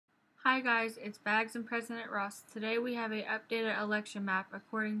Hi guys, it's Bagz and President Ross. Today we have a updated election map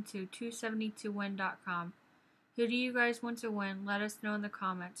according to 270toWin.com. Who do you guys want to win? Let us know in the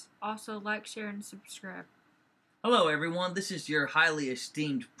comments. Also like, share, and subscribe. Hello everyone, this is your highly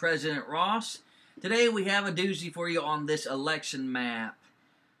esteemed President Ross. Today we have a doozy for you on this election map.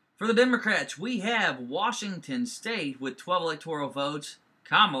 For the Democrats, we have Washington State with 12 electoral votes.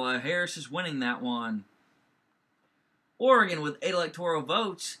 Kamala Harris is winning that one. Oregon with 8 electoral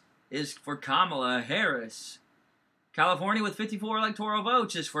votes is for Kamala Harris. California with 54 electoral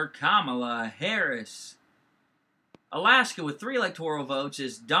votes is for Kamala Harris. Alaska with 3 electoral votes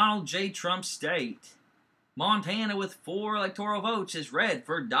is Donald J. Trump State. Montana with 4 electoral votes is red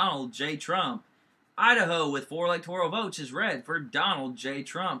for Donald J. Trump. Idaho with 4 electoral votes is red for Donald J.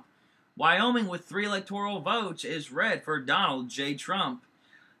 Trump. Wyoming with 3 electoral votes is red for Donald J. Trump.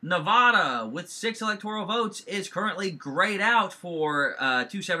 Nevada with 6 electoral votes is currently grayed out for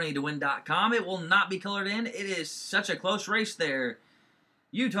 270towin.com. It will not be colored in. It is such a close race there.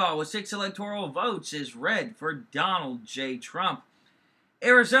 Utah with 6 electoral votes is red for Donald J. Trump.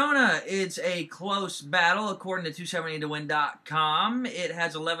 Arizona is a close battle according to 270towin.com. It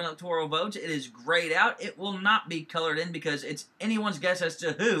has 11 electoral votes. It is grayed out. It will not be colored in because it's anyone's guess as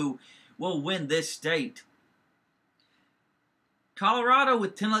to who will win this state. Colorado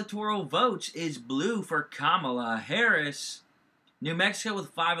with 10 electoral votes is blue for Kamala Harris. New Mexico with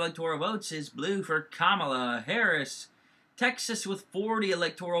 5 electoral votes is blue for Kamala Harris. Texas with 40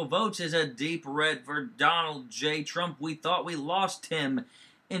 electoral votes is a deep red for Donald J. Trump. We thought we lost him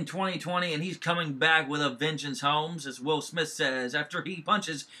in 2020, and he's coming back with a vengeance, Holmes, as Will Smith says, after he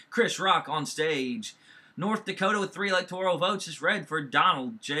punches Chris Rock on stage. North Dakota with 3 electoral votes is red for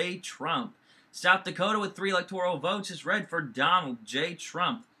Donald J. Trump. South Dakota with 3 electoral votes is red for Donald J.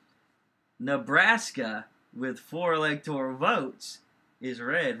 Trump. Nebraska with 4 electoral votes is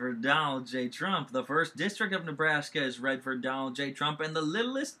red for Donald J. Trump. The 1st district of Nebraska is red for Donald J. Trump. And the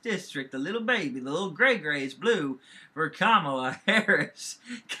littlest district, the little baby, the little gray is blue for Kamala Harris.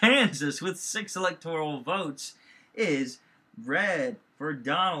 Kansas with 6 electoral votes is red for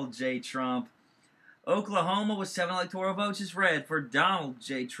Donald J. Trump. Oklahoma with 7 electoral votes is red for Donald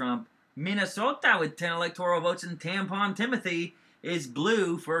J. Trump. Minnesota with 10 electoral votes in Tampon Timothy is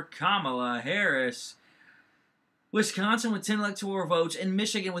blue for Kamala Harris. Wisconsin with 10 electoral votes and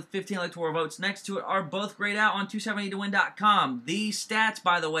Michigan with 15 electoral votes next to it are both grayed out on 270towin.com. These stats,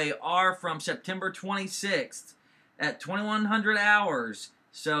 by the way, are from September 26th at 2100 hours.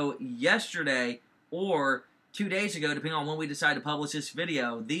 So yesterday or 2 days ago, depending on when we decide to publish this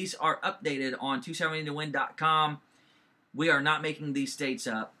video. These are updated on 270towin.com. We are not making these states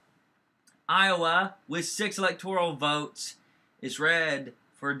up. Iowa, with 6 electoral votes, is red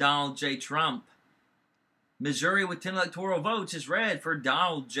for Donald J. Trump. Missouri, with 10 electoral votes, is red for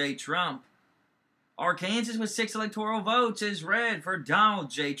Donald J. Trump. Arkansas, with 6 electoral votes, is red for Donald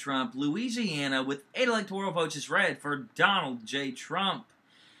J. Trump. Louisiana, with 8 electoral votes, is red for Donald J. Trump.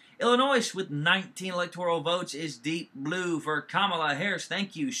 Illinois, with 19 electoral votes, is deep blue for Kamala Harris.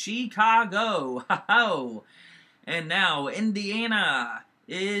 Thank you, Chicago. Ho-ho. And now, Indiana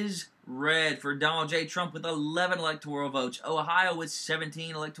is red for Donald J. Trump with 11 electoral votes. Ohio with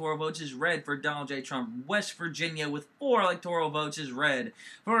 17 electoral votes is red for Donald J. Trump. West Virginia with 4 electoral votes is red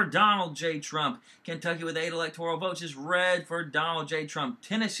for Donald J. Trump. Kentucky with 8 electoral votes is red for Donald J. Trump.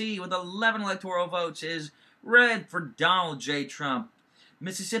 Tennessee with 11 electoral votes is red for Donald J. Trump.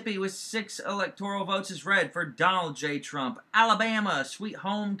 Mississippi with 6 electoral votes is red for Donald J. Trump. Alabama, sweet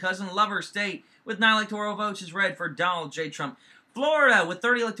home cousin lover state, with 9 electoral votes is red for Donald J. Trump. Florida, with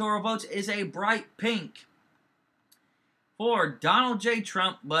 30 electoral votes, is a bright pink for Donald J.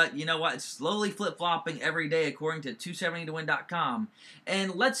 Trump, but you know what? It's slowly flip-flopping every day according to 270towin.com.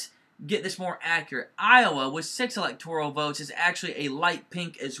 And let's get this more accurate. Iowa, with 6 electoral votes, is actually a light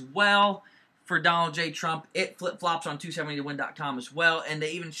pink as well for Donald J. Trump. It flip-flops on 270towin.com as well, and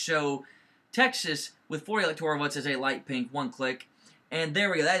they even show Texas with 40 electoral votes as a light pink. One click. And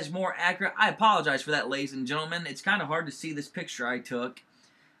there we go. That is more accurate. I apologize for that, ladies and gentlemen. It's kind of hard to see this picture I took.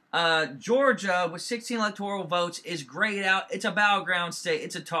 Georgia, with 16 electoral votes, is grayed out. It's a battleground state.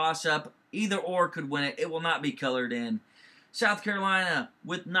 It's a toss-up. Either or could win it. It will not be colored in. South Carolina,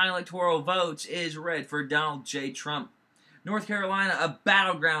 with 9 electoral votes, is red for Donald J. Trump. North Carolina, a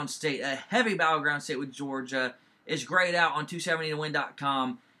battleground state, a heavy battleground state with Georgia, is grayed out on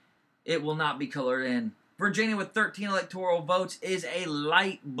 270towin.com. It will not be colored in. Virginia, with 13 electoral votes, is a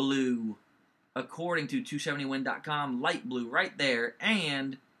light blue, according to 270win.com. Light blue right there.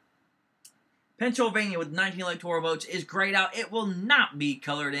 And Pennsylvania, with 19 electoral votes, is grayed out. It will not be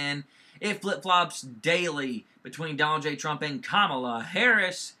colored in. It flip-flops daily between Donald J. Trump and Kamala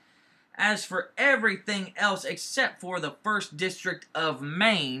Harris. As for everything else except for the 1st District of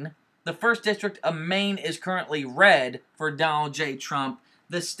Maine, the 1st District of Maine is currently red for Donald J. Trump.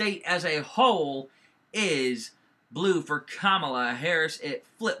 The state as a whole is blue for Kamala Harris. It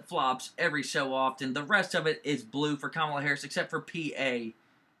flip-flops every so often. The rest of it is blue for Kamala Harris except for PA.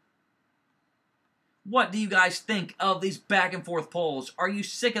 What do you guys think of these back and forth polls? Are you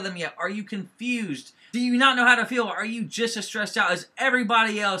sick of them yet? Are you confused? Do you not know how to feel? Are you just as stressed out as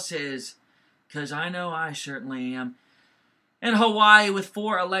everybody else is? Because I know I certainly am. And Hawaii with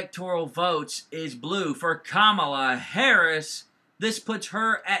 4 electoral votes is blue for Kamala Harris. This puts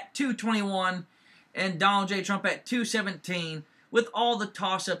her at 221 and Donald J. Trump at 217 with all the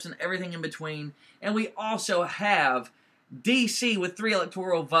toss-ups and everything in between. And we also have D.C. with 3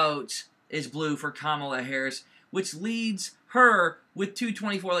 electoral votes is blue for Kamala Harris, which leads her with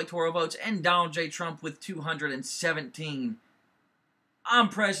 224 electoral votes and Donald J. Trump with 217. I'm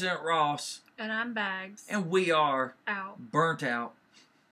President Ross. And I'm Bagz. And we are out. burnt out.